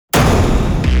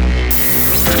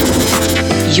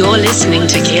You're listening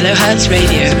to Kilohertz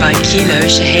Radio by Kilo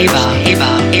Shaheba.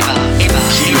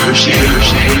 Kilo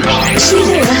Shaheba.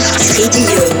 Kilohertz Radio.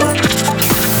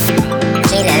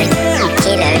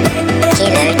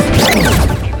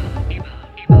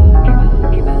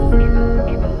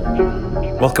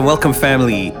 Welcome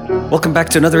family. Welcome back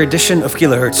to another edition of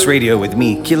Kilohertz Radio with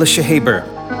me, Kilo Shaheba.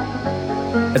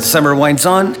 As the summer winds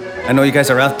on, I know you guys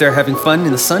are out there having fun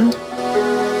in the sun.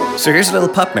 So here's a little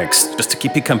pop mix just to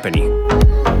keep you company.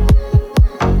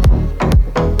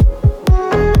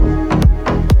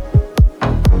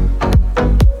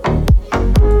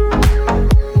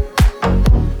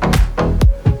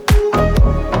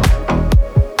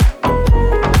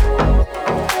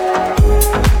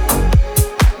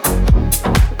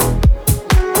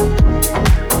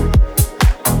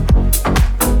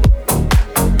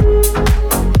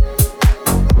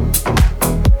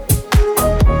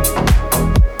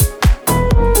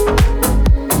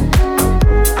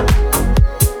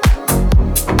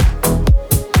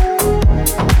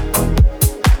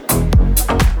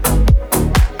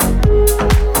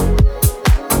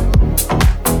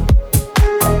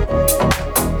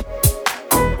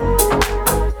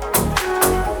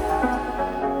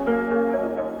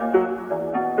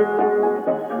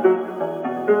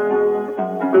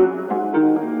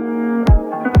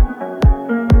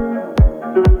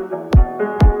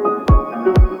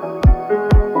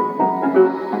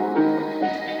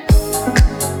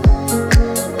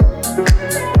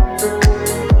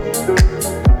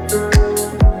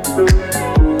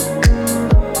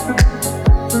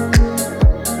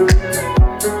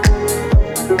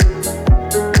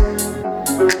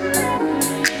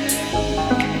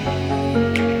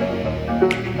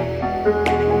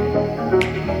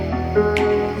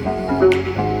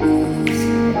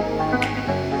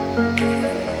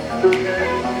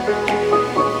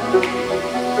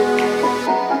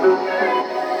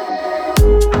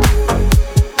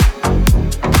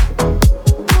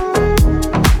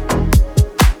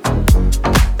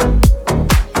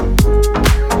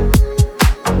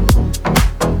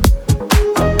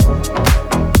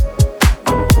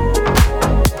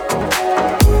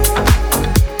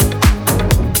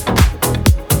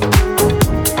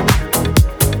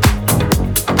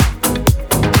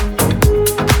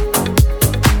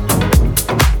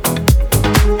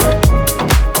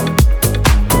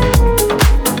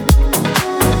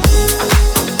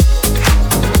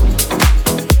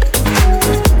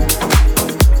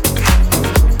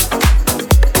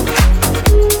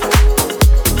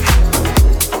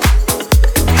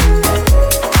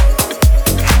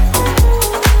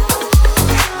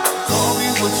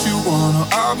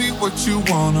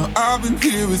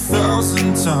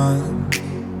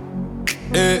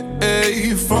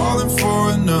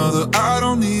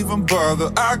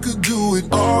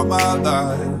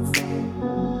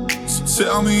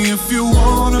 Tell me if you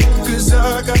wanna, cause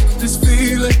I got this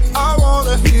feeling. I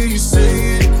wanna hear you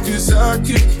say it, cause I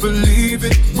can't believe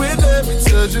it. With every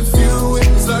touch of you,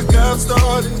 it's like I've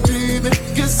started dreaming.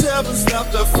 Cause heaven's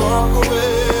not that far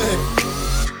away.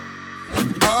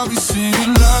 I'll be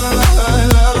singing la la la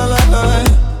la la la la.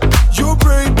 You're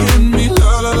breaking me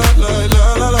la la la la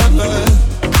la la la la.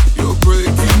 You're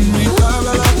breaking me la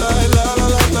la la la la la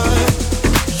la la.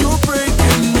 You're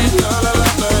breaking me la la la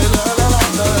la la la la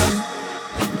la.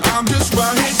 I'm just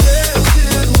right here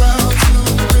dancing around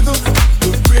to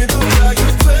the rhythm that you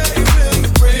play,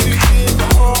 breaking my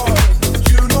heart.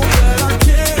 You know that I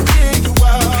can't get you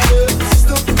out of the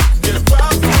system. Get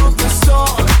right from the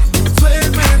start, you play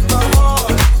with my heart.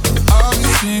 I'll be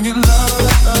singing la la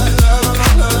la la la la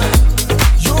la.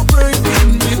 You're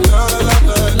breaking me la la la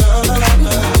la la la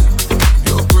la.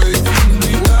 You're breaking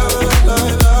me la la la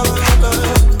la la la la.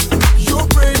 You're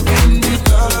breaking me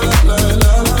la la la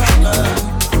la la la.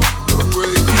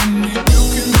 You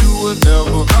can do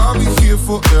whatever, I'll be here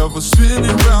forever,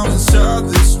 spinning round inside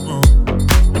this room.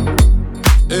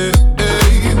 Hey,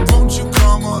 hey, won't you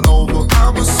come on over?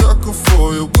 I'm a sucker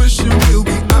for you, wishing we'll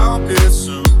be out here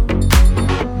soon.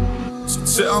 So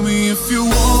tell me if you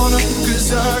wanna,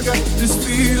 cause I got this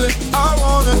feeling. I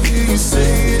wanna hear you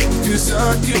say it, cause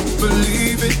I can't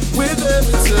believe it. With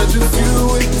every touch of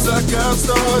you, it's like I've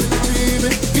started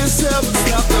dreaming. Cause heaven's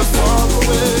not that far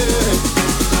away.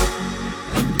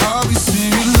 I'll be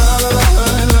singing la la la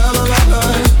la la la la.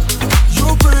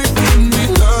 You're breaking me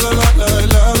la la la la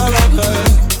la la la la.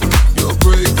 You're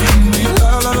breaking me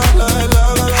la la la la la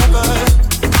la la la.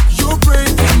 You're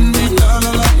breaking me la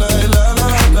la la la la la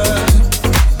la.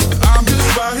 I'm just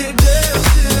right here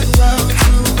dancing around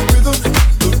to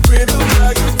the rhythm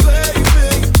that you play,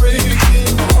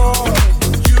 breaking my heart.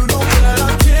 You know that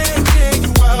I can't get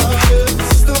you out of the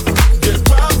system. Get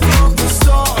right from the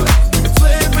start.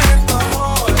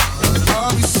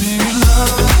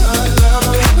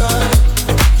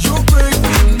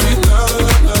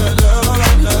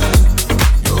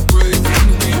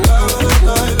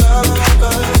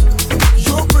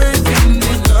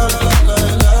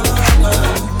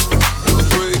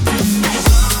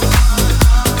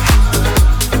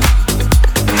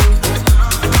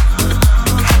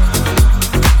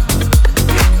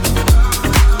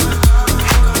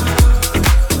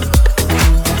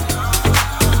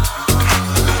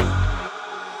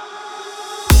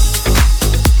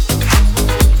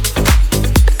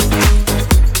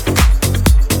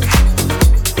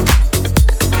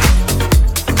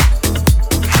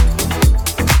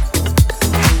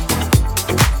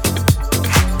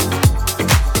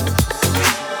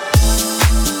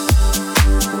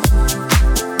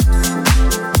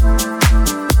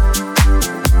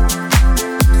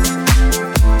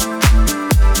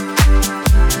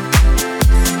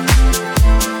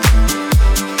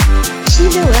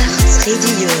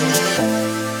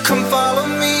 Come follow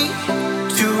me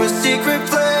to a secret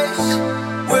place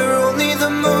where only the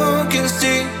moon can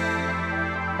see.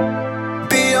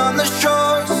 Beyond the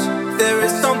shores, there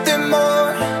is something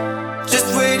more, just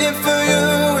waiting for you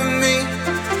and me.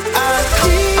 I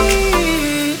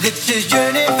see that you're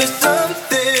yearning for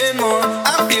something more.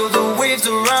 I feel the waves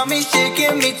around me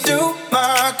shaking me to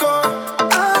my core.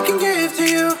 I can give to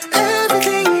you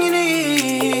everything you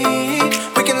need.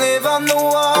 We can live on the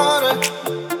water.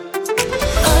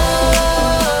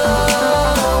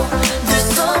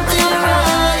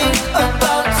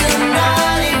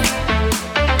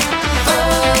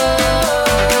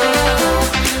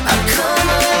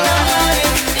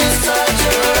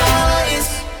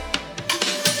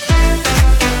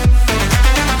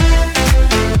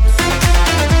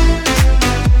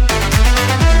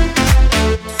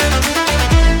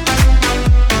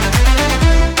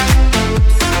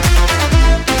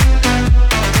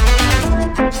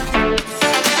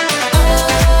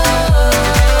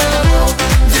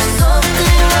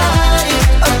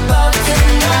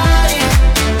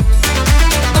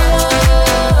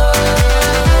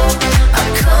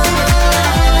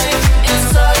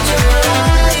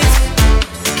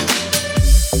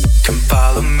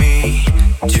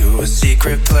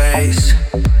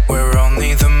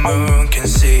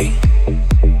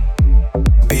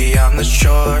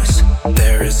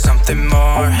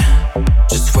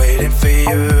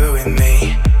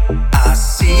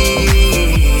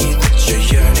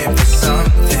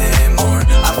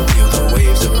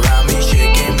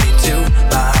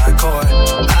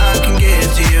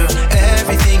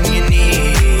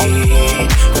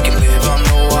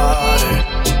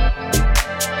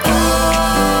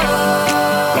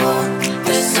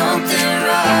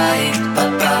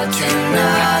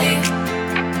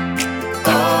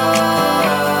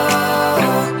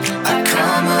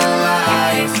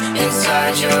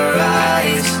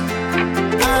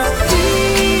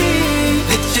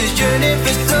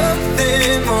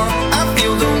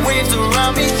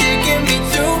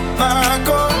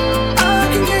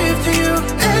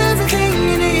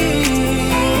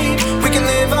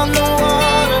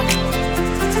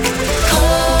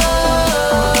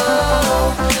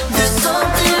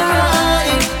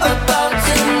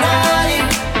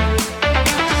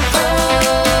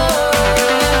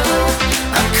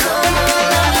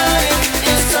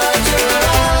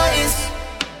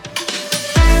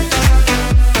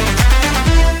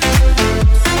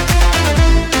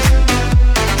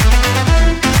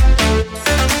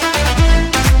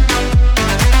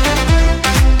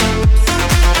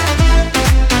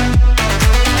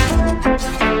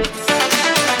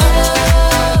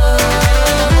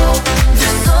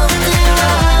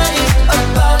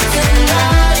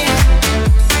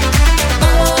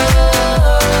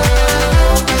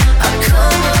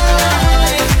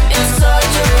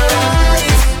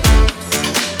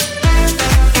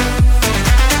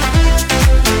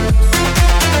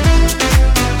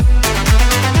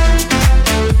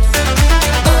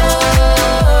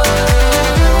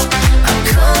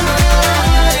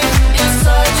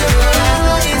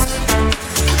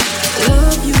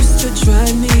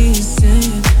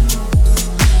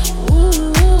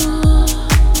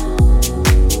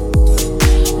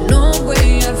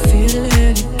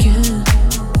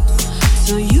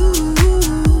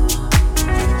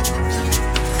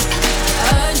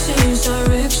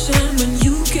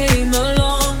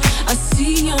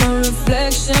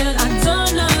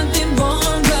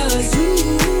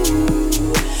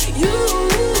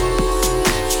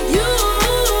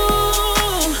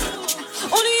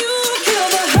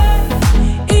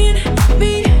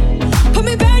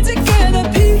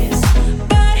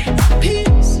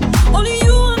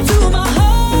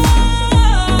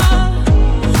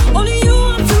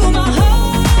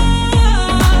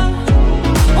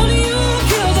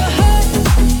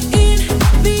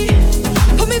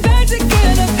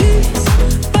 Piece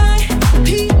by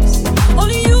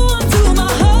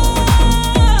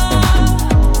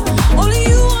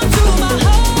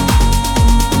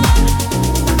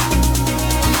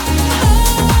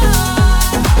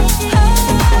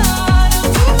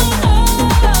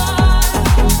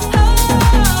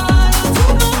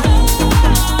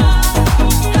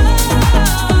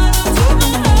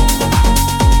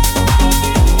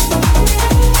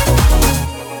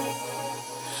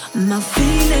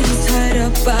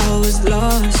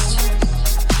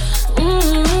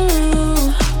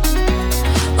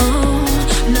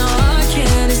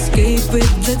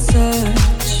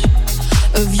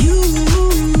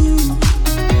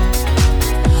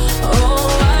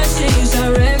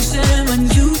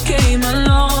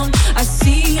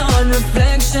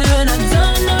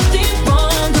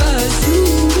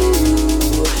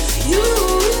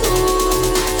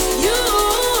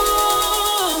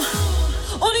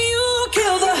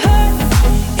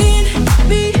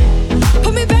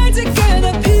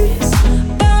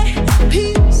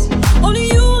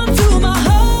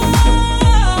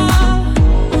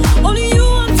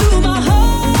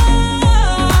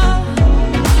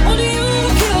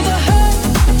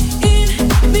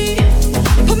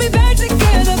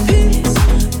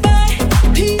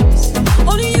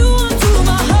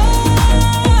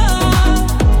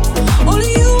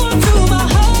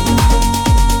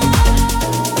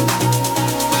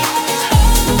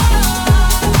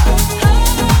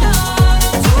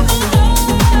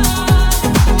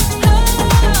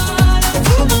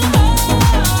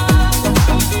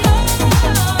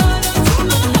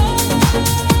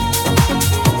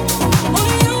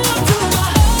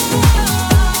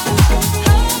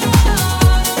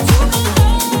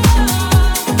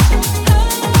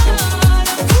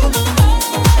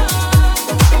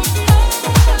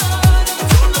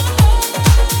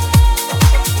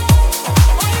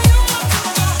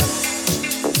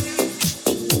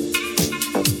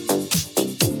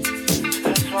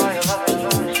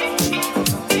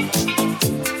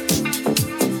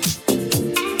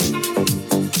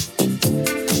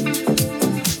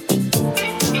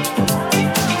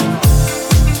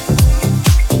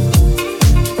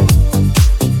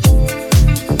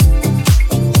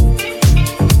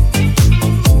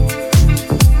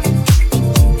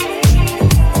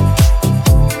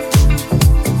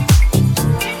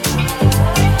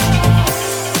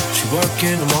work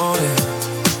in the morning,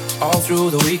 all through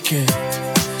the weekend.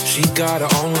 She got her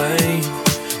own lane,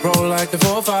 roll like the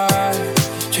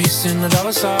 4-5, chasing the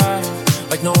dollar sign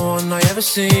like no one I ever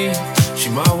seen. She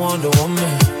my Wonder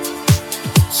Woman.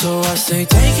 So I say,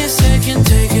 take it second,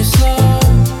 take it slow,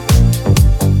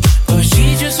 but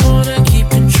she just wanna keep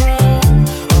control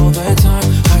all the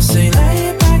time. I say, lay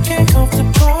it back and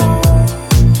comfortable.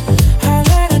 I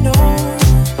let her know,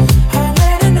 I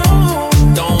let her know.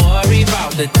 Don't worry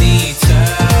about the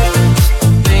details,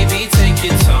 baby, take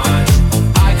your time.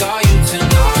 I got you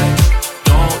tonight.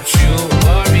 Don't you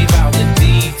worry about the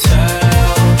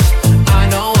details. I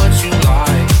know what you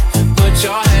like. Put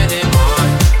your hand in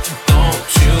mine. Don't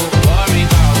you worry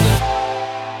about the.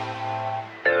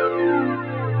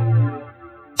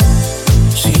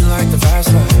 She like the fast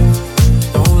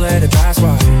life. Don't let it pass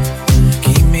by.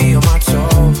 Keep me on my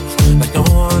toes like no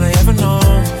one I ever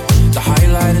known. The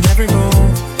highlight in every room.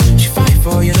 She fight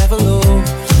for you, never lose.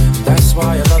 That's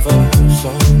why I love her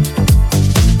so.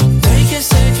 Take it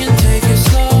second, take it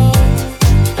slow,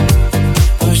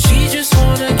 but she just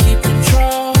wanna keep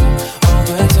control all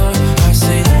the time. I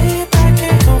say, lay it back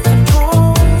and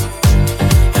comfortable.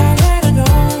 I let her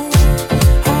know,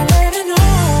 I let her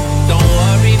know. Don't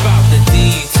worry about the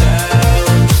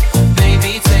details,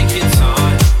 baby, take your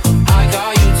time. I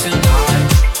got you tonight.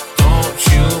 Don't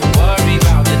you worry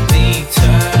about the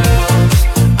details.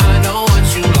 I know what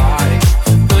you like.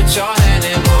 Put your hand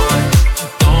in mine.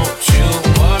 Don't you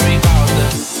worry about the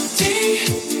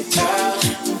details.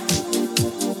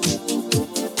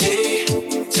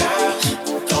 Details.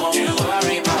 Don't you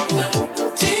worry about the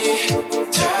details.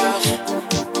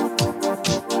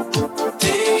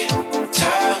 Details.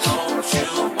 Don't you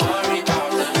worry about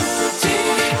the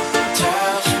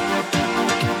details.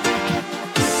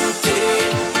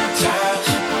 Details.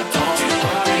 Don't you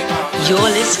worry about the.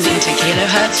 You're listening to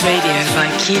Kilohertz Radio by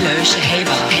Kilo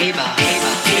Shaheba.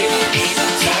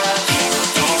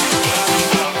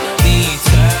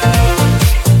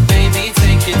 Baby,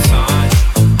 take your time.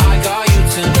 I got you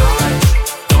tonight.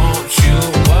 Don't you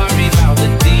worry about the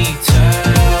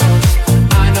details.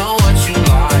 I know what you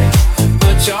like.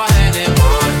 Put your hand in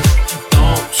mine.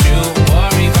 Don't you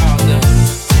worry about the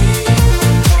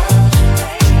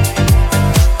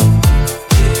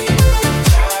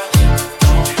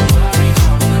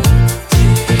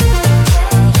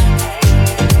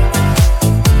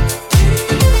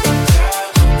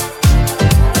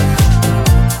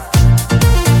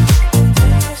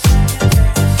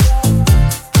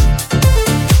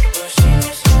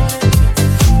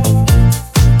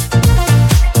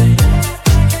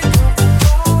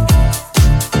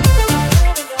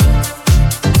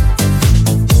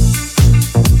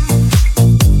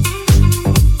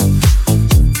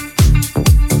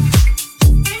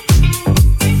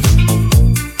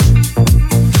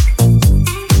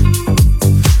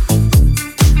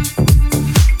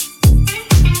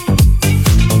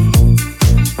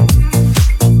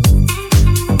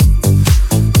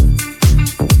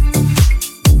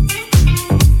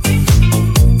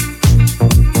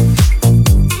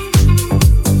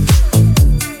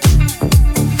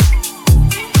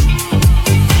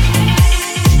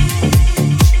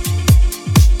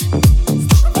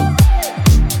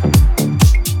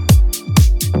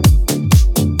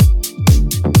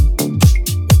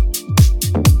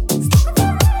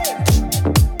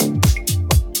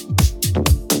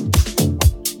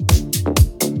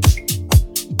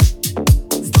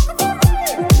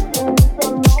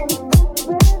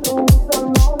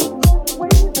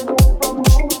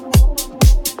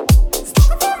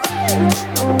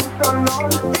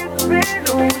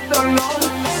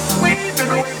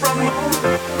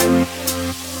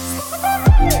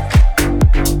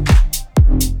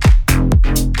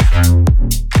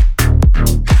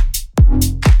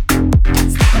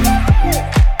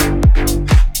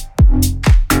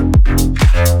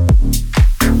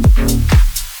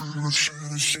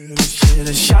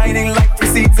Shining like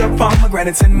proceeds of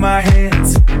pomegranates in my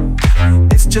hands.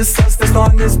 It's just us that's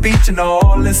on this beach and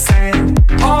all this sand,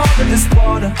 all of this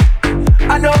water.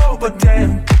 I know, but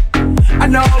damn, I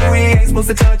know we ain't supposed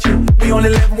to touch you. We only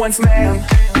live once, ma'am.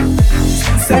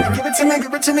 Said, give it to me,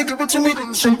 give it to me, give it to me.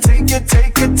 Shouldn't take it,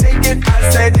 take it, take it.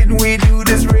 I said, didn't we do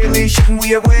this really? Shouldn't we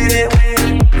have waited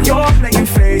when you're playing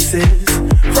faces?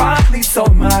 Probably so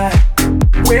am I.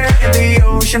 We're in the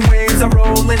ocean, waves are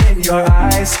rolling in your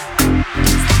eyes.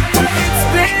 It's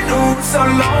been so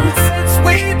long since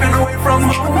we've been away from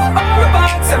home. All the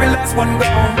vibes, every last one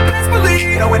gone. Best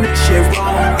believe knowing this shit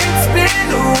wrong. It's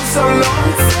been so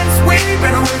long since we've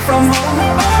been away from home.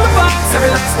 All the vibes, every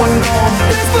last one gone.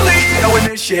 Best believe knowing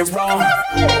this shit wrong.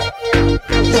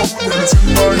 Pomegranates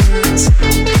in my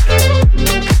hands.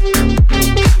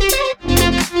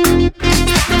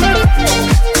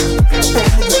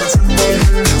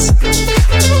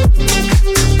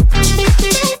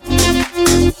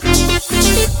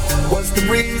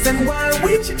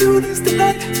 do this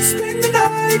tonight. Spend the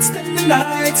night, spend the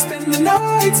night, spend the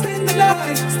night, spend the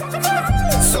night.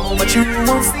 So much you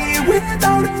won't see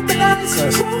without open eyes.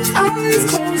 Close eyes,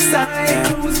 close sight,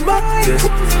 close mind,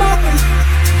 close mind.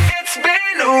 It's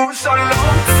been oh so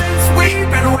long since we've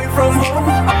been away from home.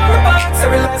 All the bugs,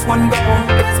 every last one gone.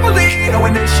 Best believe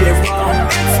when this shit wrong.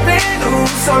 It's been oh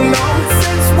so long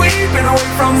since we've been away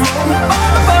from home. All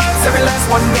the bugs, every last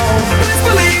one gone. Best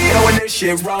believe when this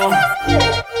shit wrong.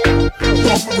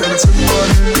 Pomegranates in my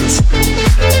hands.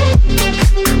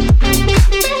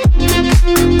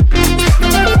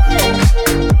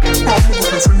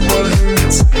 Pomegranates in my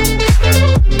hands.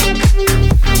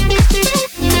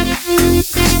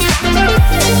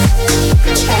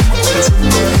 Pomegranates in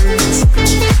my hands.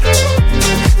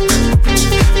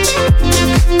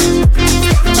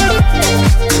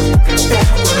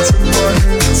 Pomegranates in my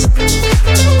hands.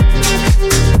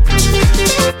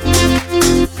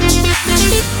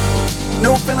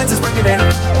 No feelings is bringing in.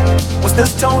 What's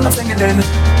this tone I'm singing in?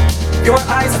 Your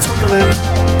eyes are twinkling,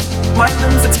 my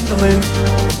limbs are tingling.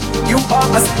 You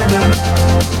are a synonym.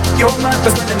 Your mind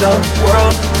was winning the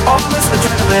world. All this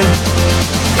adrenaline,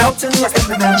 melting like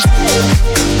Eminem.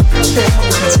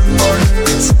 Pomegranates in my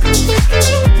hands.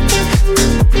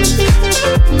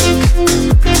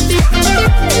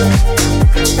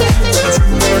 Pomegranates in my hands. Pomegranates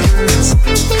in my hands. Pomegranates in my hands.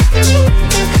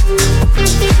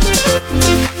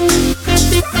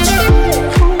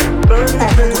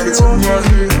 Pomegranates in my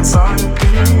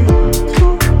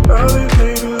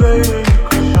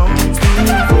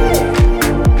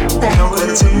hands.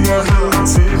 Pomegranates in my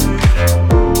hands.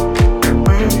 Pomegranates in my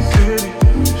hands.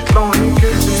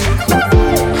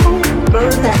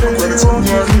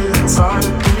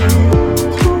 Pomegranates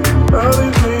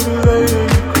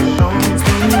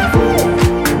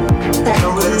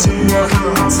in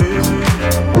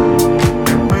my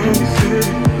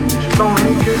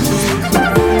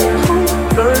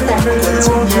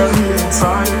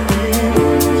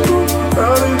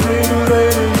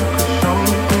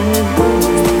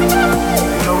hands.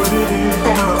 Pomegranates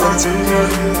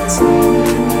in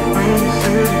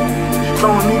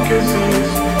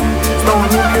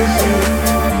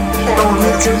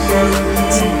my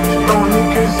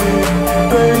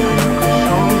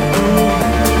hands.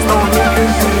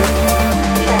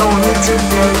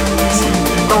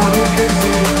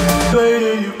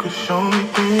 Later you could show me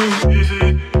things. Is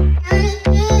it?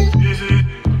 Is it?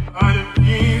 I don't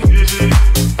need. Is it?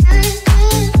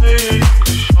 Later you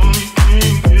could show me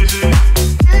things. Is it?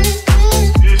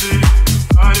 Is it?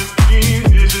 I don't need.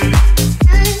 Is it?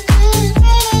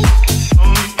 Show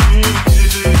me things.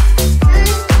 Is it?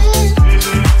 Is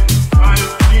it? I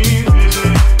don't need. Is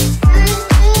it?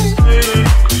 Later you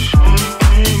could show me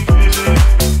things. Is it?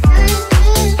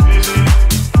 Is it?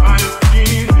 I don't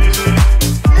need. Is it?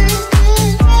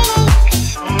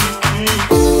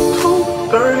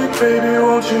 2:30, baby,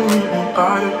 won't you meet me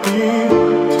by the beach?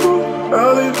 Too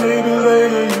early, maybe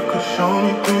later you could show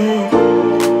me things.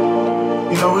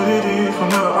 You know what it is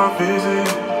whenever I visit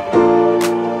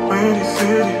Windy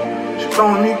City, she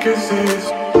blowing me kisses.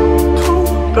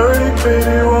 2:30,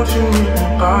 baby, won't you meet me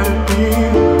by the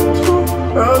beach? Too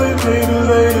early, maybe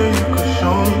later you could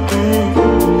show me things.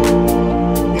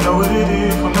 You know what it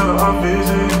is whenever I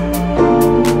visit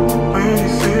Windy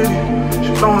City, she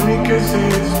blowing me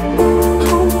kisses.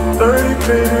 2:30,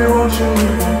 baby, won't you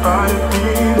meet me by the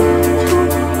beach? Too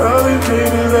early,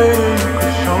 maybe later you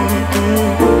could show me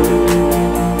things.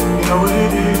 You know what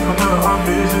it is whenever I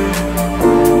visit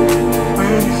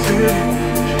Windy City,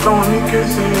 she blowing me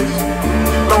kisses.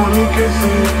 She blowing me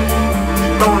kisses. She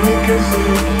blowing me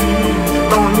kisses. She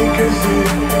blowing me kisses.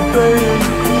 Later you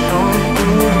could show me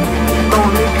things. She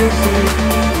blowing me kisses.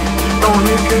 She blowing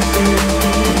me kisses.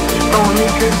 She blowing me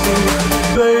kisses.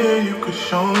 Later you could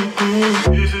show me things.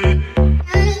 Is it?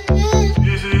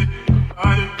 Is it? I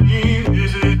don't need.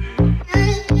 Is it?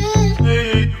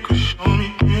 Later you could show me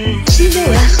things.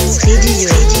 Kilohertz Radio.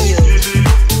 Is it?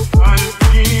 I don't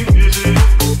need. Is it?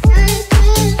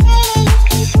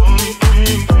 Show me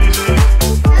things. Is it?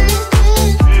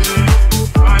 Is it?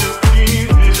 I don't need.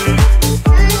 Is it?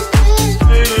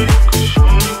 Later you could show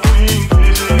me things.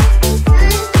 Is it?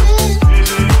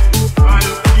 Is it? I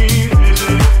don't need. Is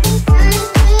it?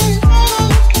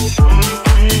 Show me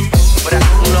things.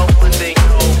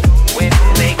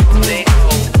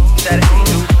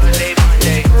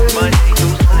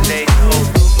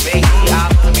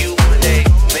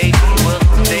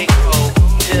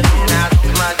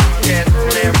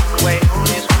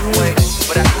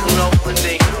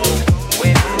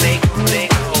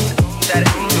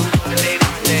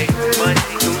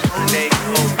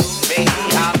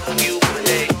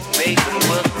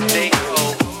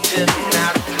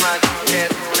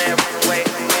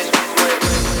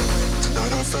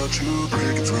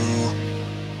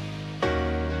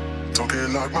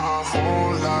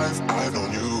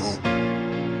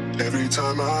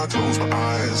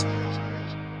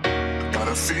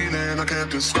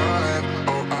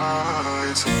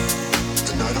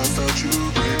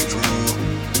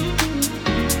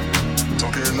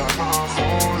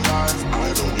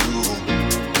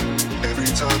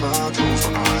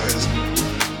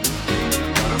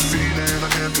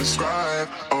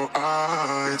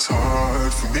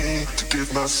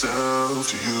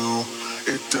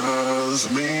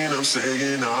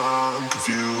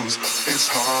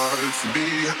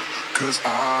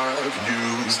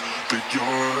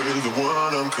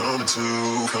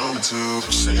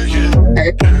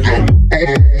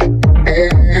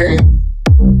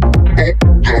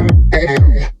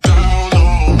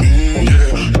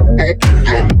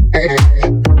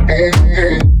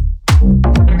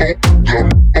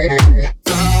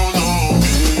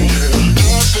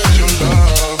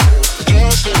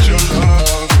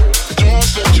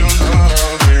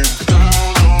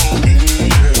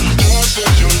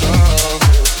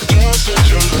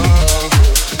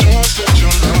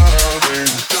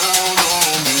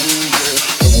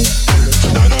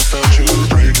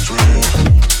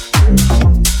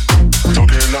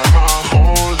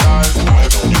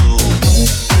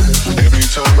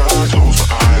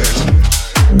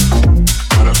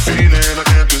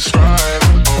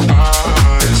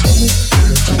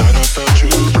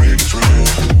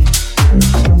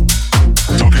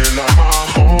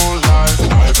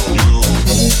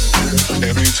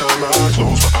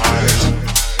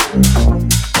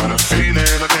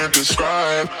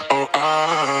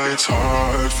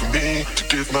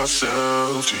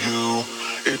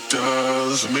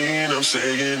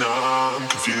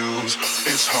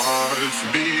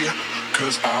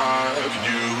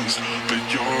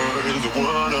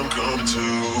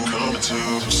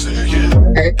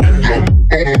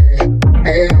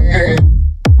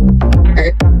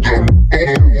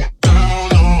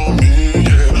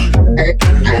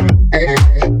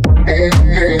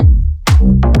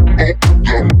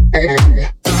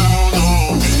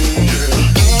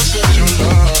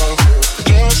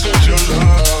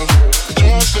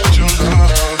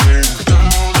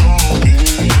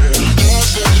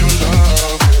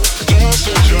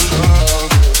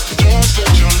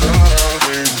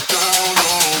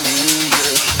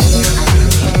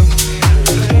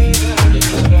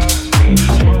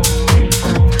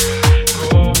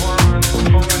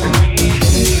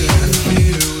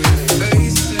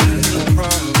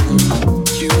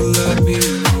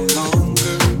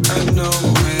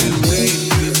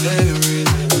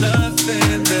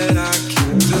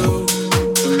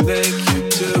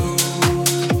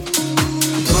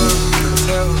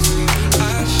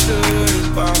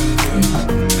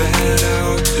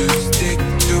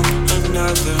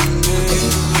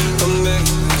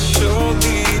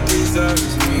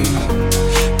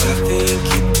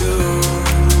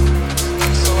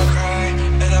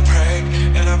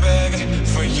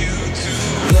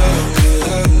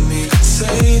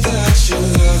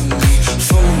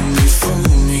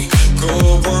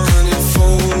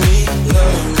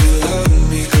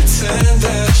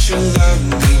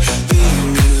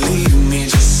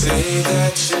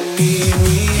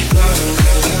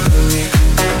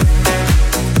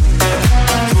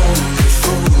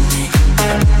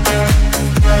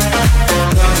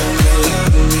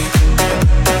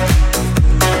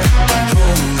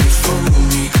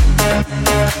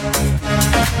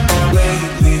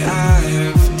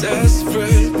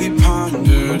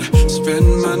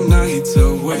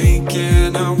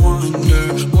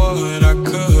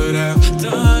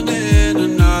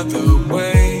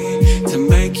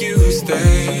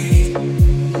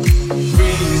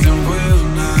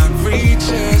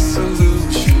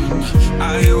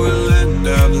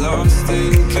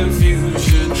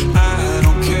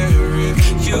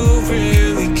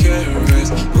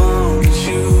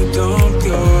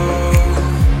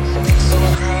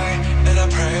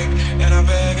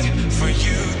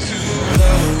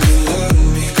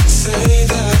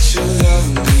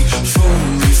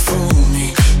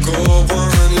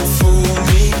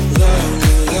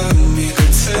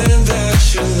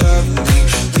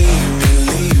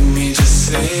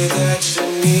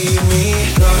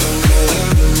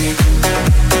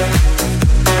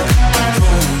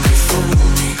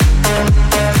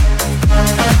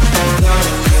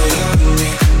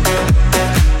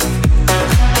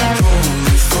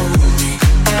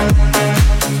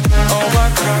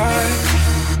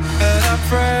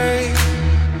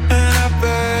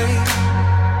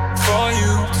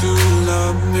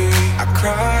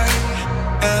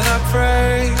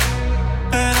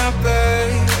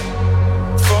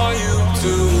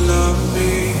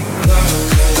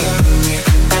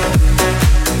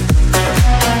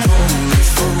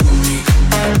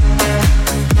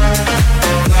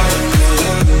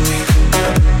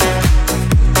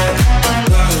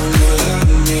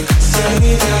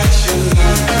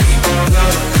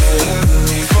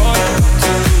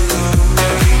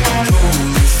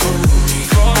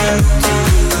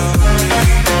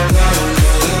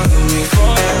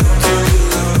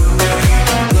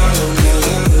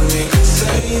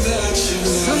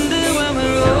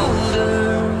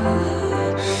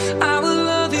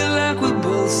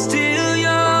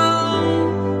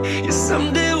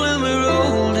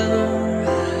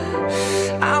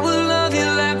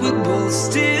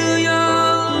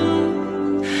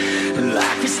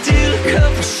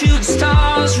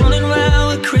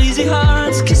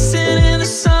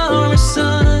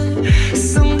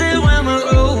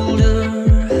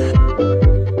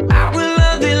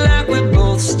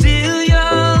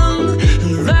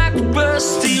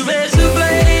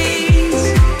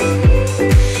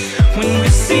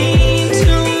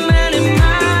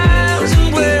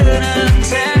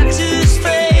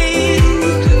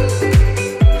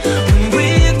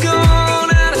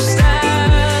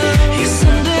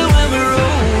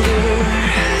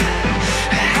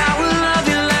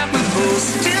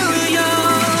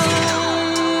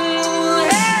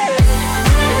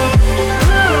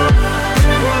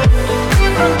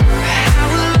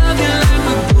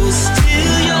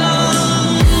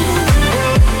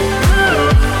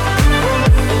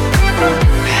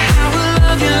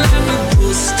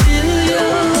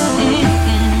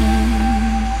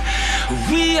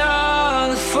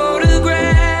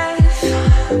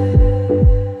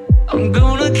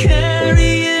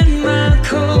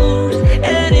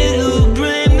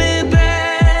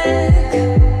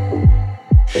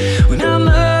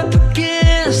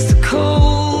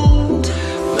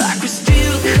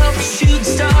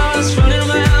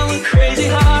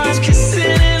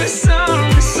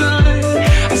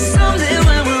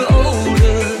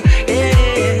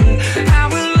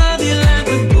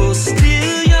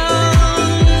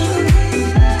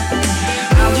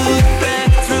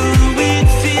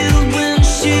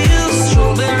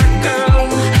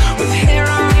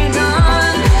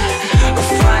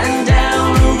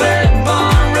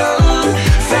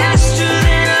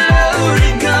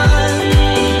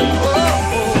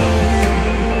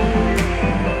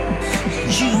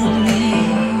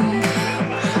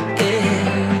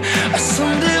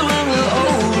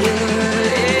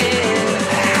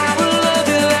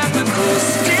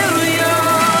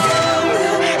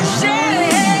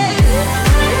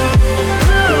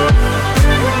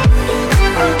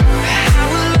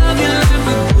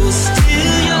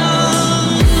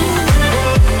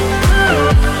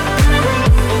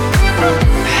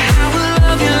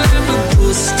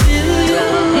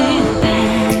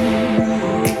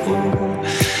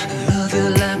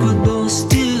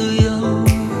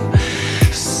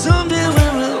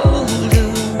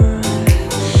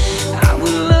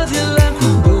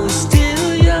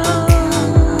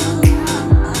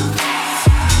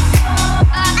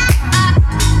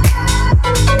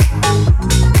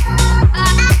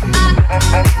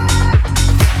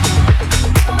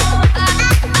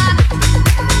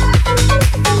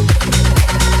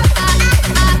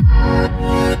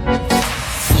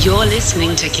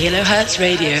 listening to Kilohertz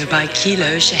Radio by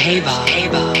Kilo Shaheba.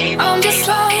 I'm just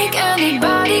like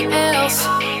anybody else.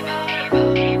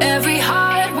 Every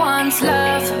heart wants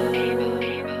love.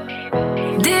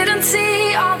 Didn't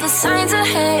see all the signs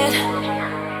ahead.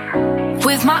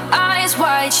 With my eyes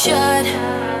wide shut.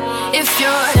 If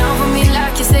you're down for me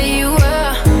like you say you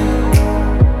were,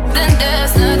 then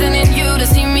there's nothing in you to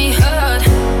see me hurt.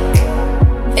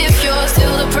 If you're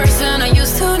still the person I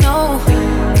used to know,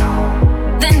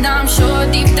 then I'm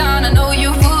sure deep down I know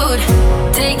you would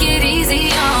take it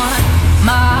easy on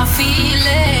my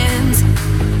feelings.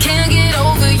 Can't get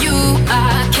over you,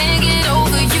 I can't get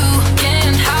over you.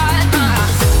 Can't hide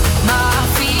my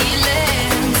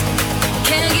feelings.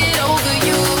 Can't get over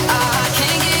you, I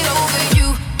can't get over you.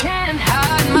 Can't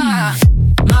hide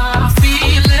my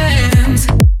feelings.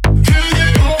 Can't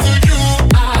get over you,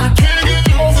 I can't get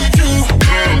over you.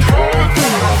 Can't hide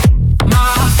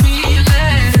my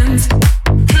feelings.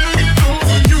 Can't get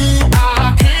over you,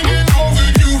 I can't get over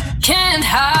you. Can't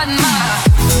hide my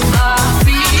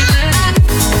feelings.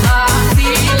 My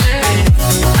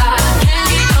feelings. I can't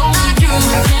get over you.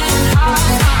 Can't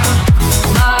hide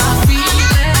my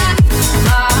feelings.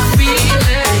 My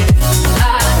feelings.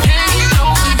 I can't get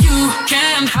over you.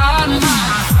 Can't hide my.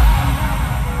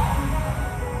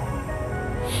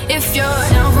 If you're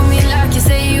down for me like you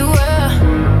say you were,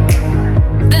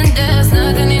 then there's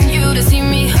nothing in you to see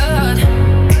me hurt.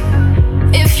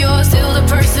 If you're still the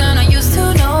person I used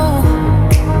to know,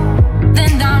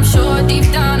 then I'm sure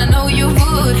deep down I know you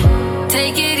would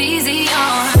take it easy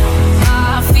on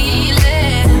my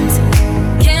feelings.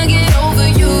 Can't get over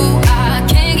you, I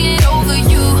can't get over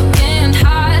you. Can't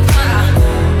hide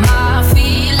my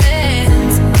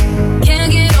feelings.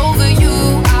 Can't get over you,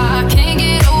 I can't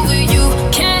get over you.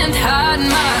 Can't hide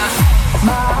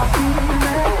my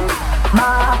feelings.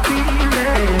 My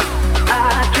feelings.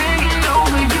 I can't get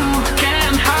over you.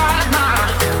 Can't hide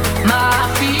my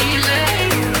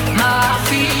feelings. My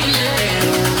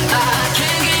feelings. I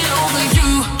can't get over you.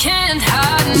 Can't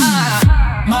hide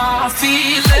my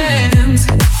feelings.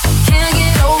 Can't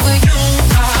get over you.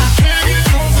 I can't get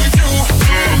over you.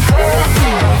 Can't hide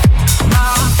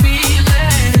my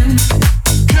feelings.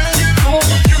 Can't get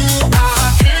over you. I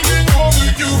can't get over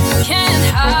you. Can't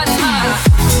hide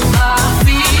my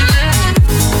feelings.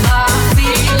 My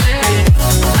feelings.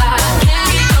 I can't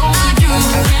get over you.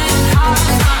 Can't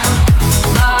hide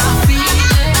my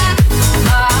feelings.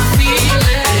 My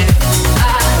feelings.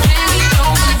 I can't get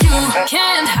over you.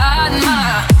 Can't hide my.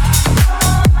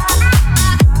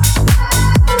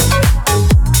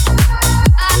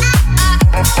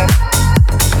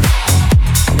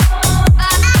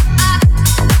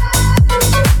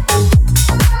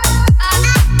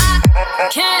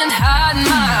 Can't hide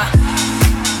my.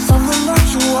 Something about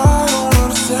you, I don't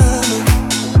understand it.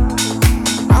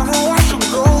 I know I should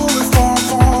go before I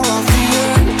fall off the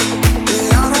end.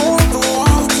 Yeah, I don't want the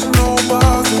world to know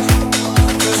about it.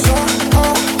 'Cause I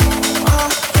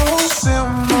lose in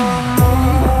my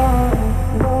mind.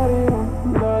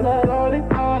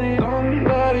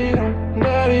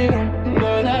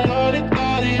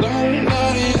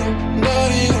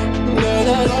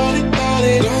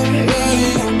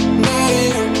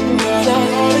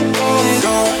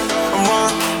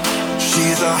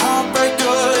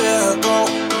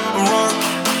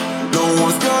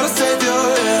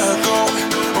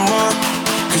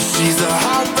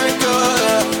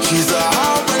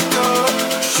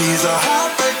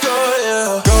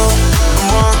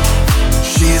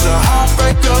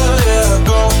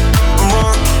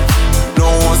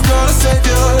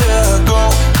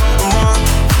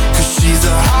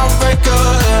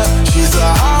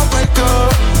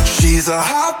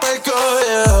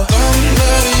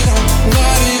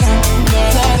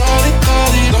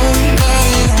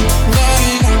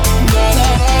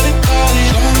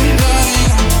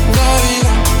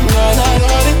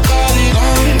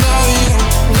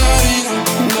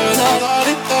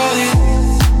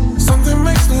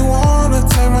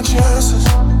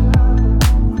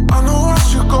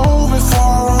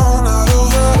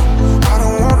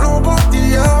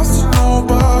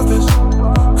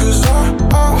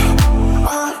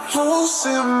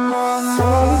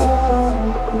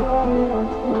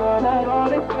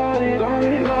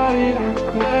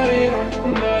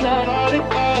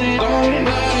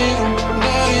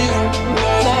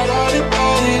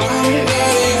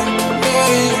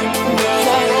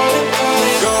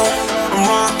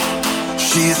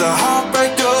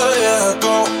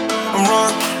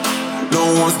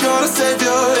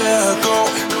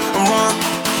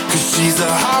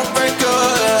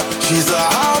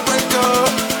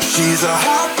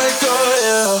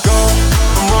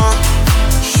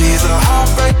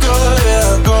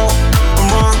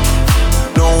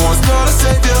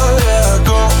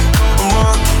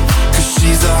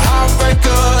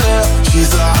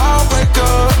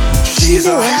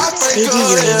 Kilohertz Radio.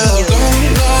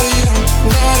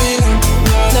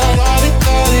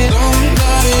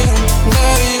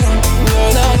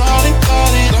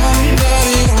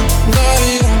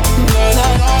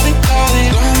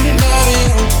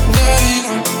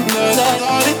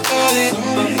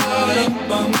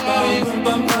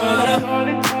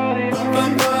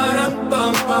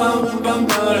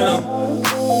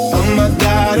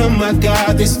 Oh my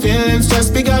God, these feelings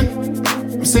just begun.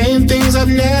 I'm saying things I've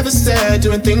never said,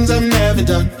 doing things I've never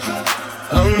done.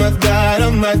 Oh my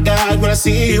God, when I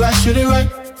see you I should it right.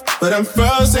 But I'm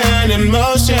frozen in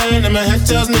motion and my head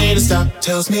tells me to stop.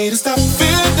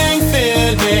 Feeling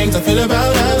feelings I feel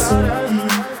about us.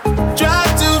 Try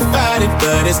to fight it,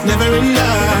 but it's never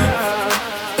enough.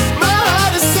 My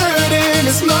heart is hurting,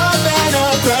 it's more than a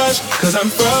crush. Cause I'm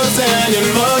frozen in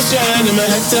motion and my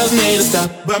head tells me to stop.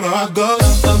 But my heart goes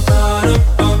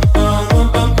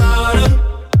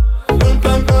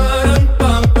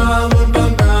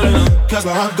cause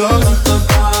my heart goes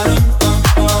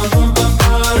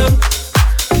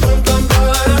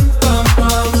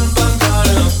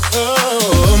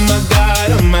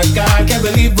oh my God, can't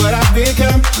believe what I've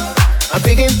become. I'm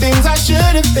thinking things I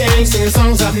shouldn't think, singing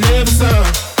songs I've never sung.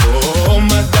 Oh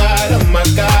my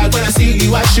God, when I see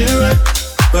you I should run.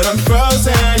 But I'm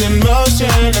frozen in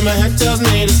motion and my head tells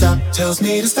me to stop.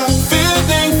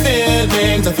 Feeling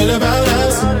feelings I feel about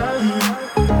us.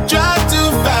 Try to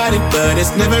fight it, but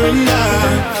it's never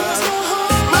enough.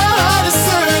 My heart is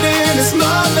hurting, it's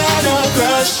more than a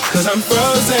crush. Cause I'm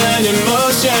frozen in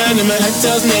motion and my head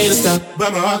tells me to stop.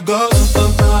 But my heart goes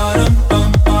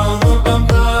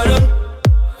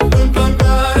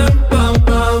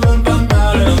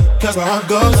cause my heart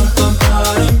goes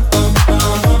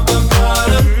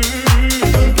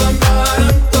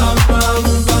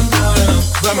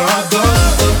but my heart goes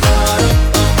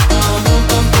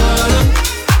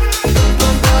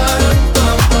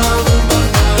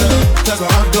cause my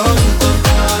heart goes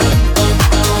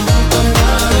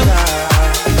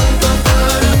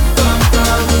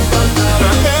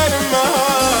my head and my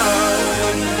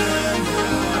heart,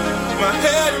 my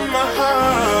head and my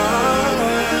heart,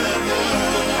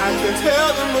 I can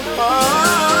tell them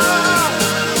apart.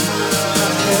 My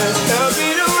head tells me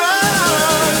to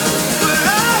run, but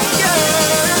I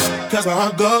can't. Cause my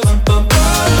heart goes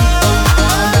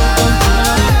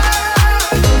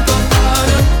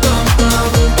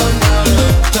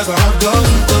cause my heart goes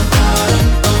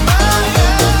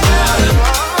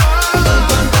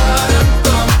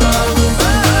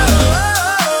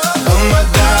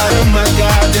oh my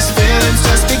God, this feeling's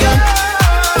just begun.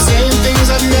 Saying things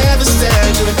I've never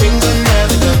said, doing things I've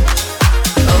never done.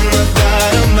 Oh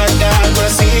my God, when I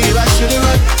see you I should it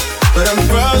right. But I'm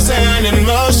frozen in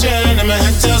motion and my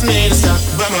head tells me to stop.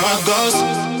 But my heart goes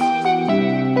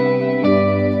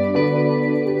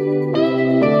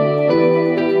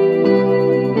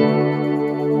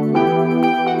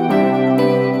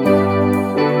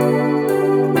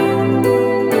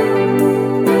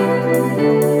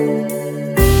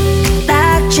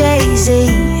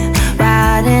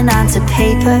writing onto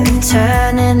paper,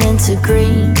 turning into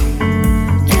green.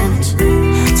 And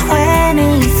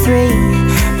 23,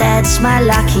 that's my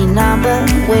lucky number,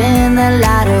 win the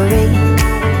lottery.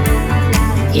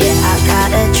 Yeah, I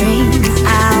got a dream,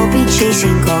 I'll be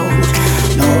chasing gold.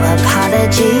 No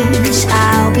apologies,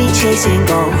 I'll be chasing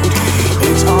gold.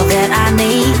 It's all that I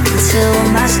need till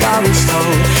my story's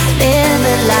told. Live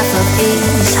a life of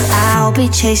ease, I'll be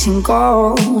chasing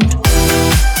gold.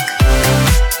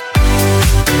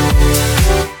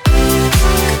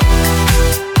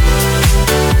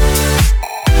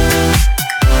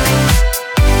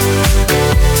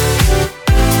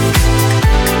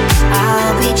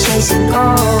 Chasing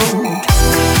gold.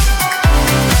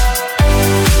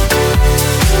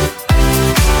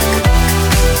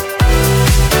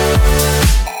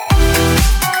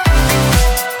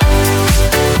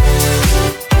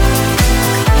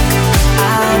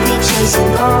 I'll be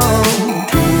chasing gold.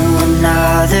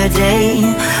 Another day,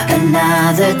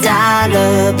 another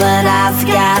dollar, but I've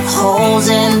got holes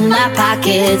in my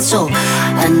pocket. So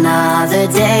another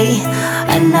day,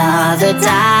 another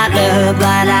dollar,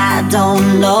 but I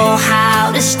don't know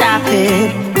how to stop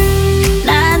it.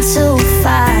 9 to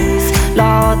 5,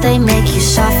 Lord, they make you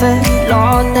suffer,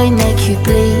 Lord, they make you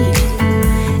bleed.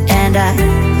 And I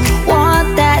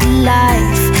want that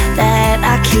life that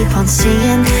I keep on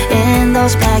seeing in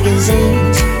those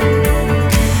magazines.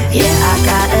 Yeah, I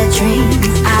got a dream,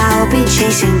 I'll be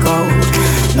chasing gold.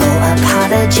 No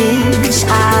apologies,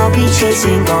 I'll be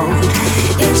chasing gold.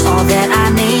 It's all that I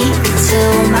need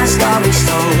till my story's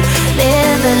told.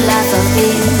 Live a life of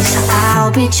ease,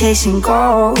 I'll be chasing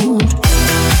gold.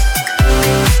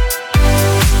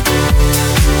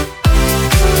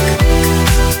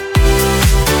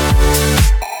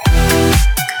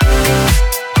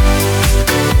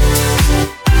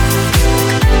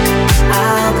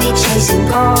 chasing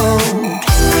gold.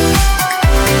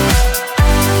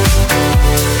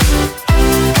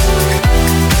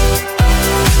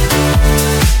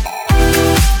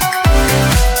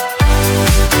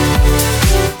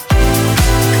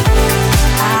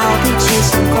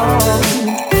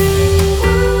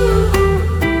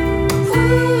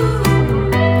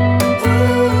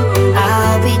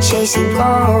 Chasing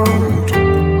gold.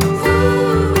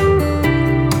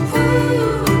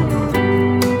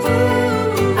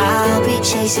 I'll be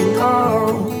chasing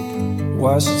gold.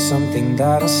 Was it something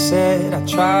that I said? I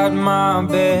tried my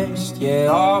best, yeah,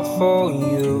 all for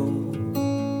you.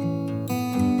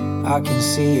 I can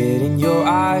see it in your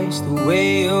eyes, the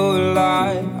way you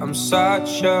lie. I'm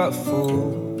such a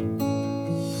fool.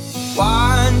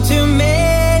 One too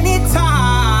many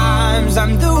times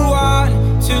I'm the one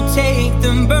to take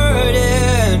the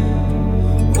burden.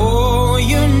 Oh,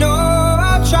 you know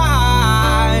I've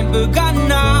tried, but got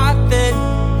nothing,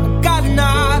 got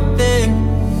nothing.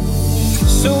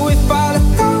 So if I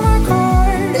let go my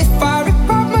guard, if I rip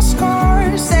up my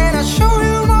scars, and I show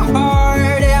you my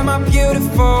heart, am I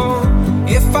beautiful?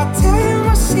 If I tell you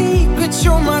my secrets,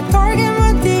 you're my target,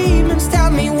 my demons,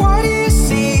 tell me what do you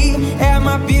see? Am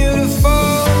I beautiful?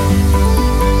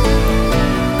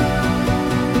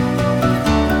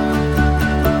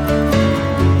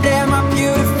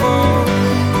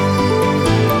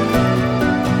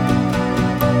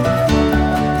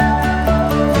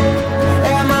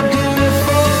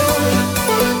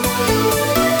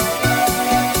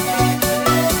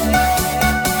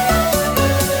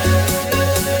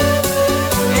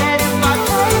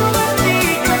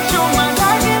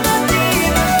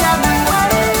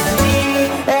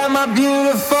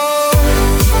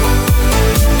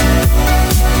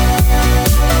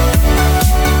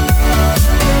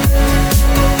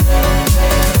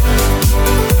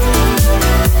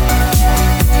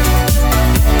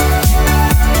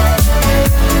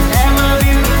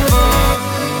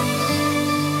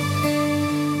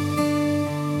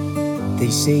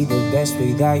 Say the best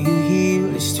way that you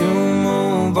heal is to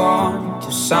move on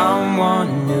to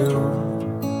someone new.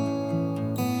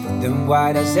 Then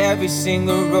why does every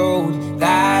single road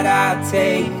that I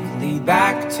take lead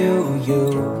back to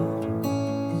you?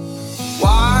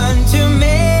 One too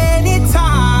many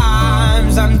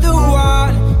times I'm the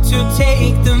one to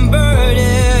take the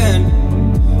burden.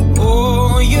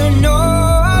 Oh, you know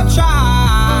I've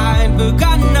tried, but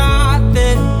got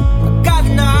nothing, got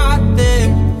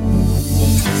nothing.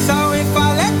 So if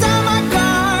I let down my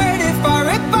guard, if I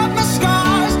rip up my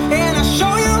scars, and I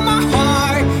show you my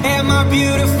heart, am I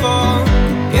beautiful?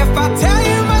 If I tell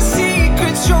you my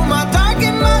secrets, you're my dark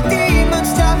and my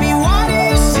demons, tell me what do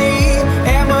you see?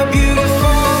 Am I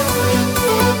beautiful?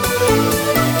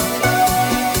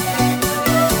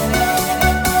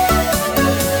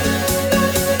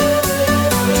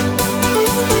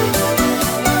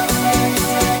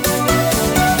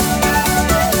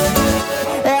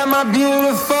 Am I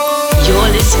beautiful?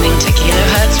 You're listening to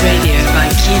Kilohertz Radio by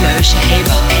Kilo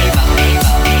Shaheba.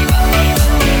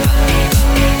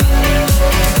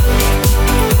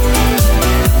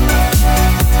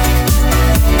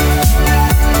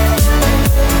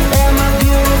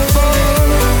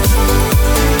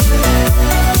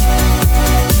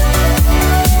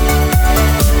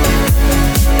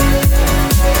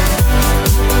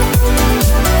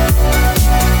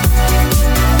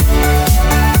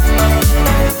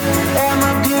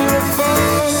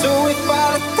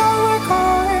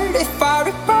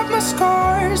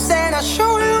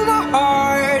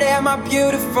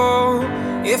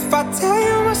 If I tell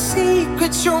you my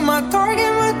secrets, you're my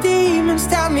target, my demons,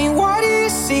 tell me what do you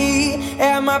see?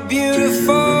 Am I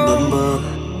beautiful? Do you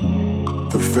remember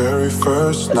the very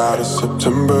first night of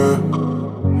September?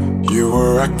 You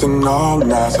were acting all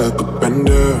nice at the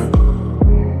bender,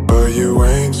 but you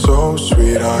ain't so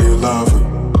sweet, how you love her,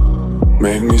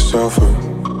 made me suffer.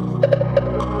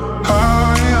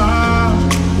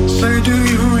 Say, do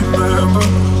you remember?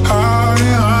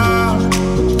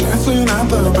 Dancing at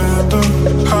the band,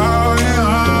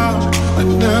 I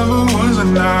never was a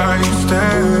night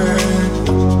stand.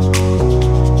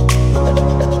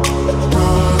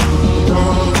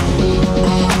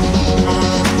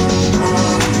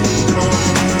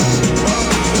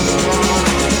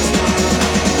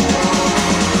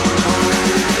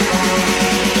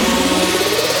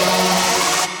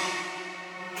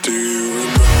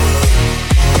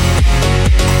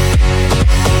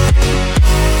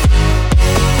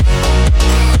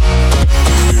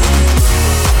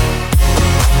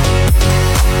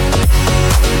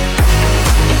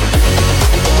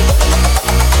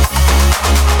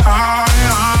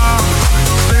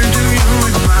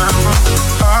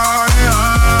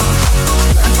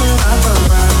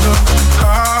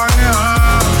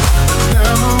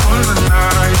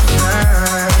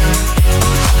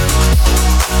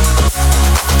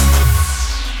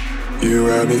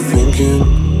 had me thinking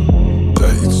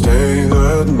that you'd stay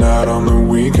the night on the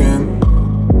weekend.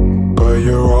 But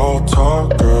you're all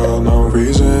talk, girl, no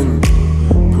reason.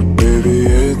 But baby,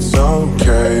 it's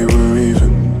okay, we're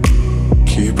even.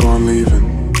 Keep on leaving.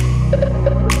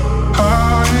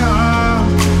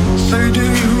 Say, do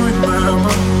you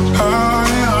remember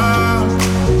how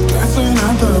dancing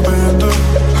at the band?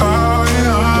 How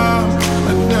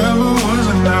it never was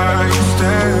a night you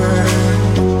stayed.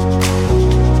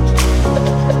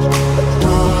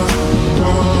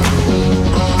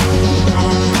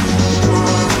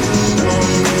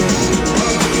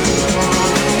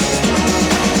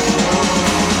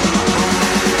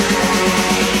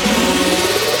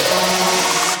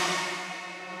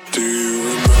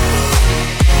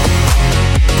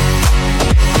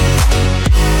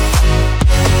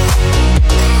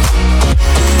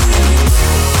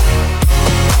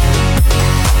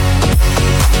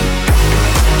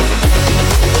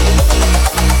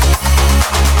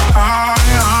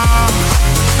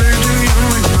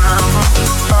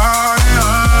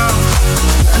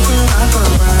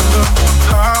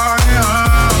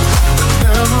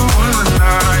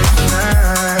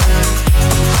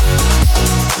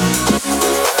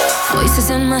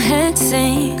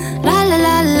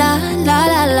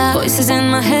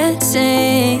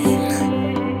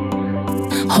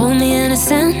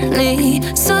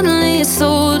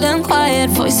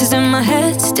 Voices in my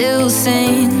head still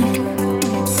sing.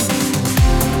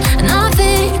 And I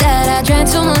think that I drank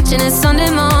too much and it's Sunday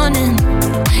morning.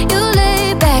 You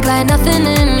lay back like nothing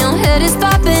in your head is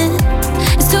popping.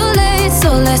 It's too late,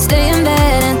 so let's stay in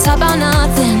bed and talk about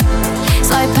nothing.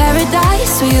 It's like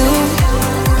paradise for you.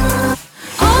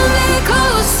 Hold me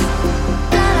close.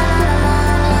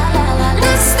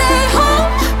 Let's stay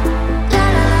home.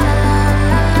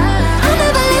 I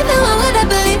never leave you, why would I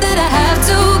believe that I have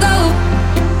to go?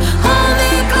 Hold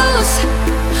me close.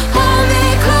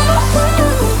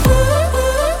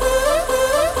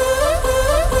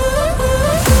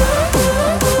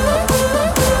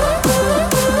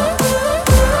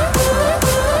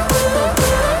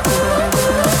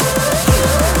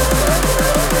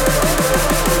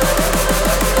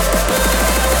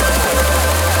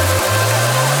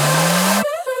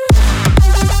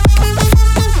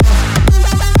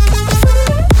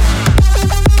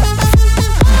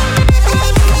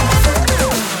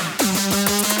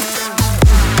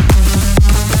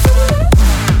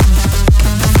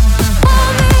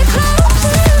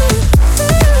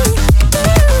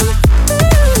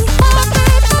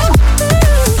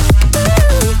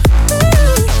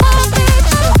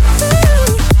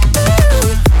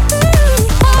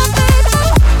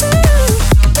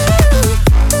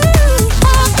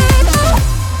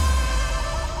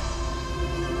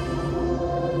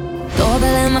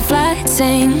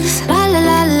 Sings la la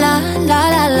la la la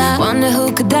la la. Wonder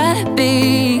who could that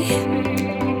be?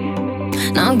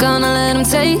 Not gonna let him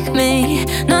take me.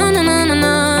 No, no, no, no,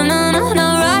 no, no, no, no.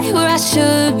 Right where I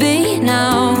should be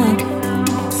now.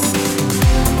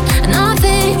 And I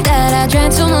think that I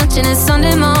drank too much and it's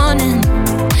Sunday morning.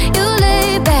 You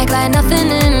lay back like nothing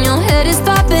in your head is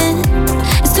popping.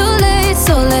 It's too late,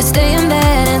 so let's stay in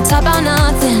bed and talk about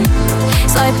nothing.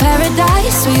 It's like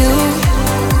paradise for you.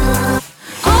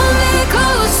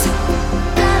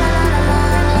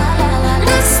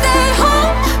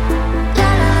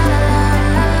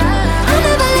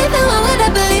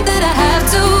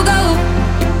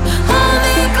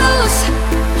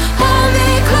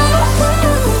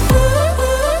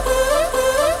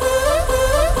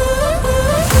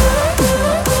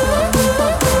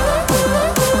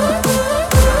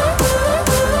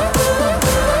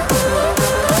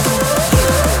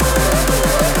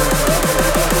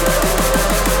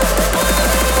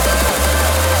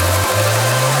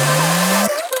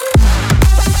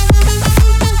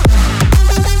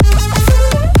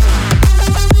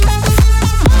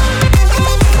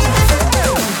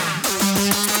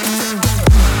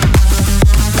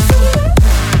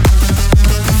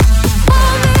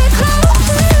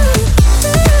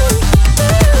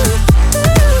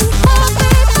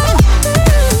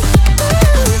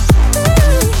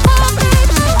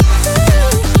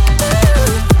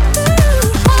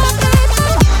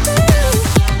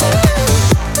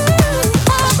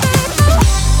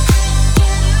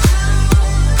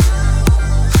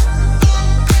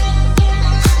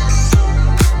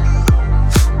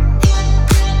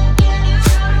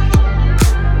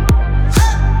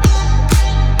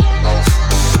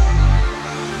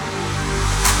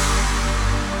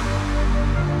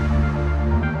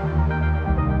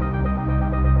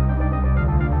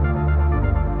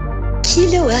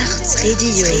 Kilohertz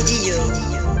Radio.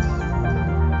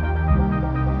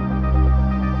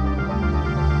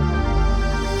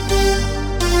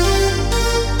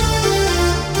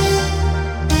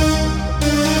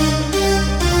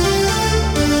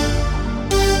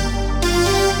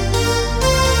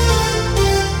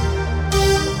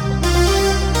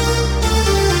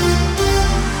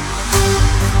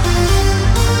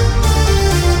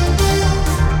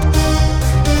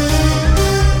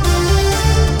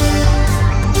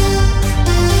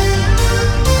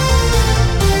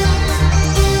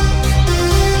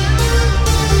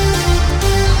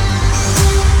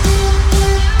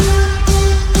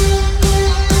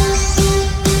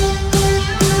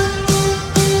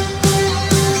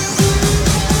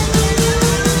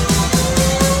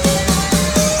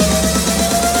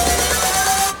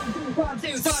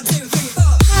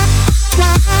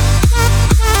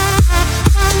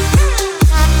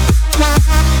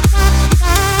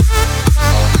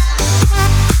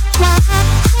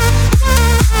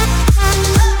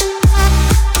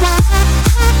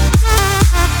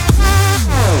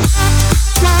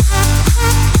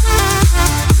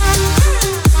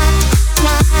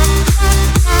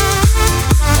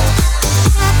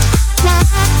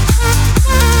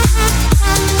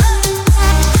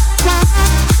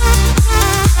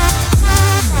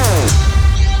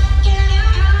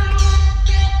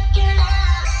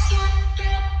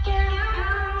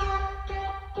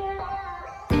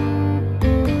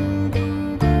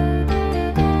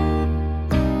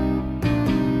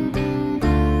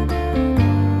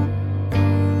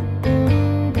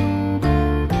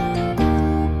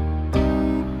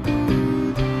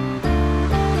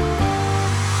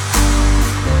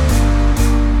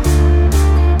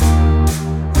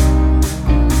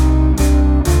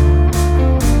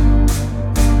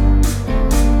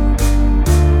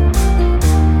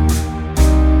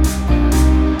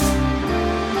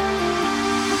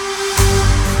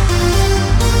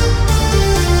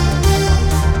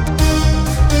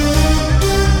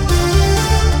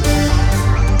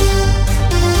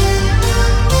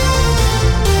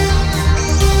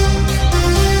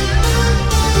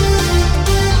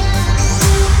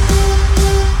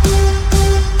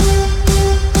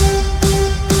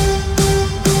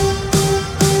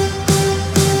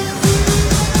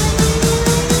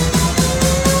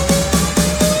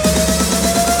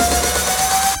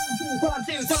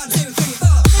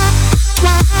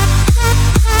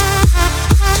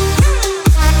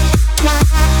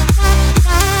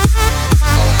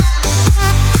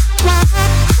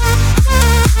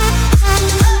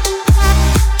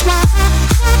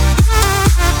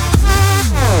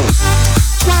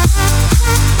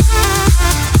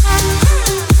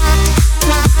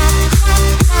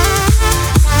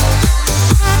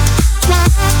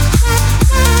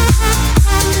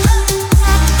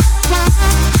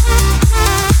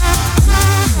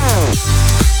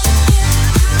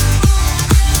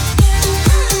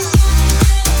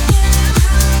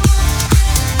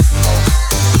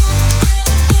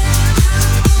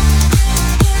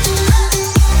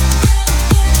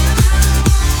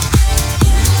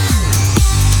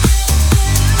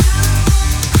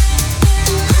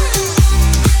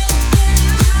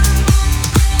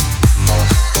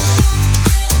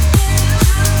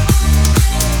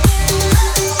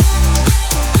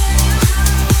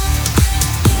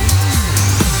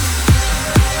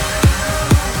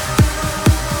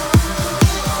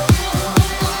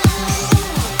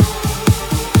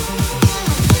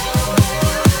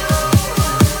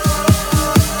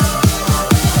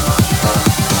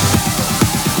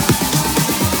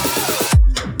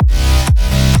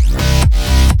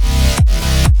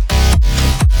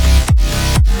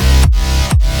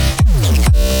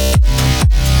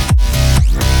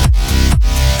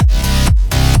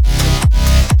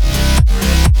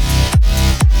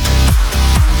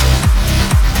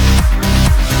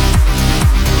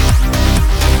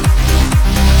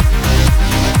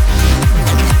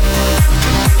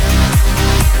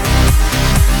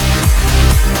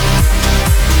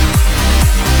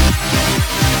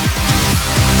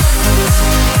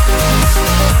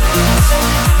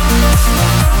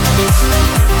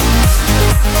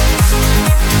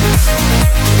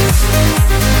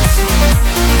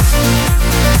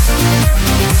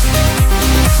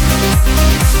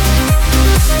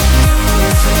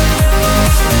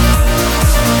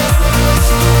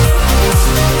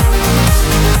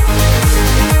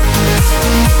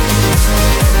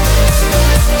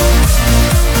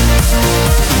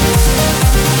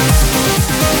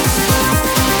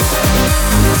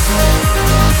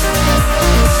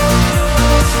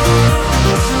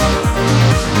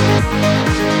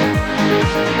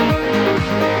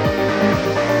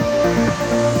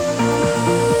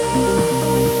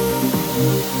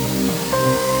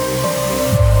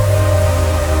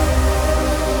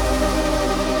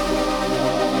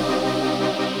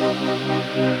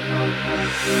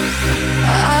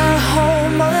 I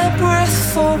hold my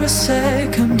breath for a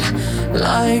second,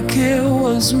 like it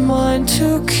was mine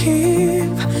to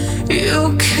keep.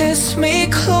 You kissed me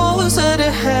closer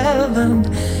to heaven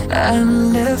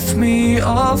and lift me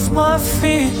off my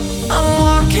feet. I'm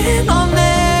walking on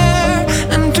air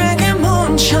and drinking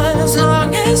moonshine. As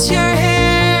long as you're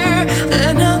here,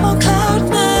 then I'm on cloud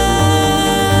nine.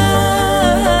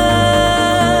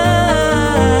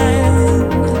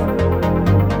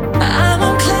 I'm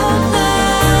on cloud nine.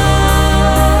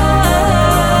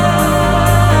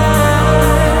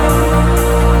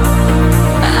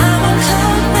 I'm on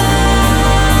cloud nine.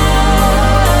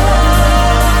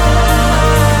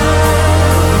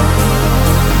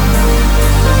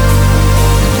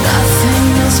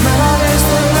 Nothing else matters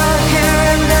than right here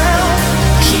and now.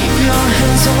 Keep your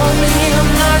hands on me, I'm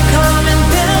not coming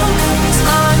down. As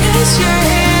long as you're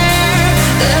here,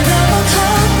 then I'm on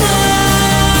cloud nine.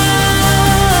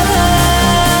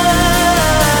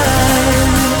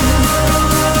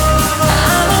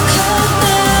 I'm on cloud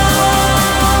nine.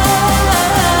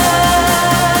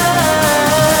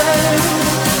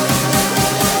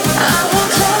 I'm on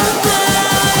cloud nine.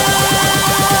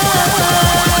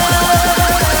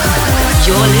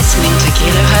 You're listening to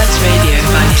Kilohertz Radio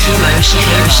by Kilo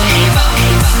Shaheba.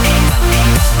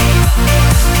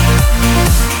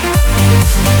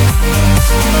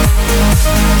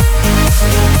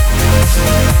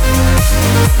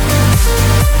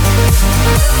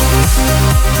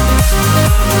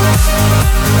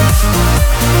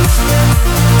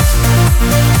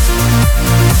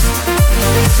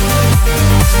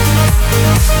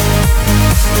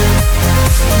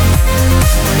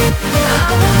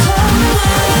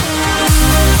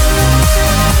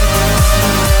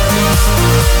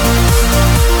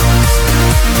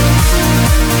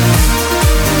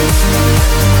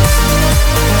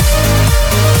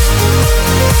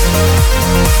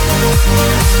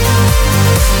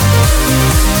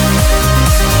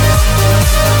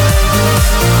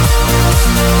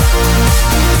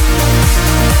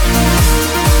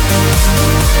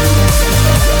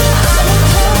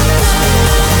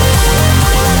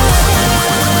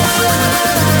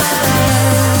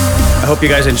 I hope you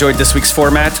guys enjoyed this week's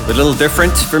format, a little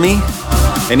different for me.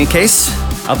 In any case,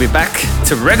 I'll be back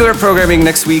to regular programming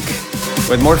next week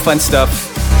with more fun stuff.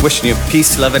 Wishing you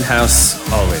peace, love, and house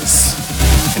always.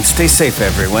 And stay safe,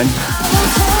 everyone.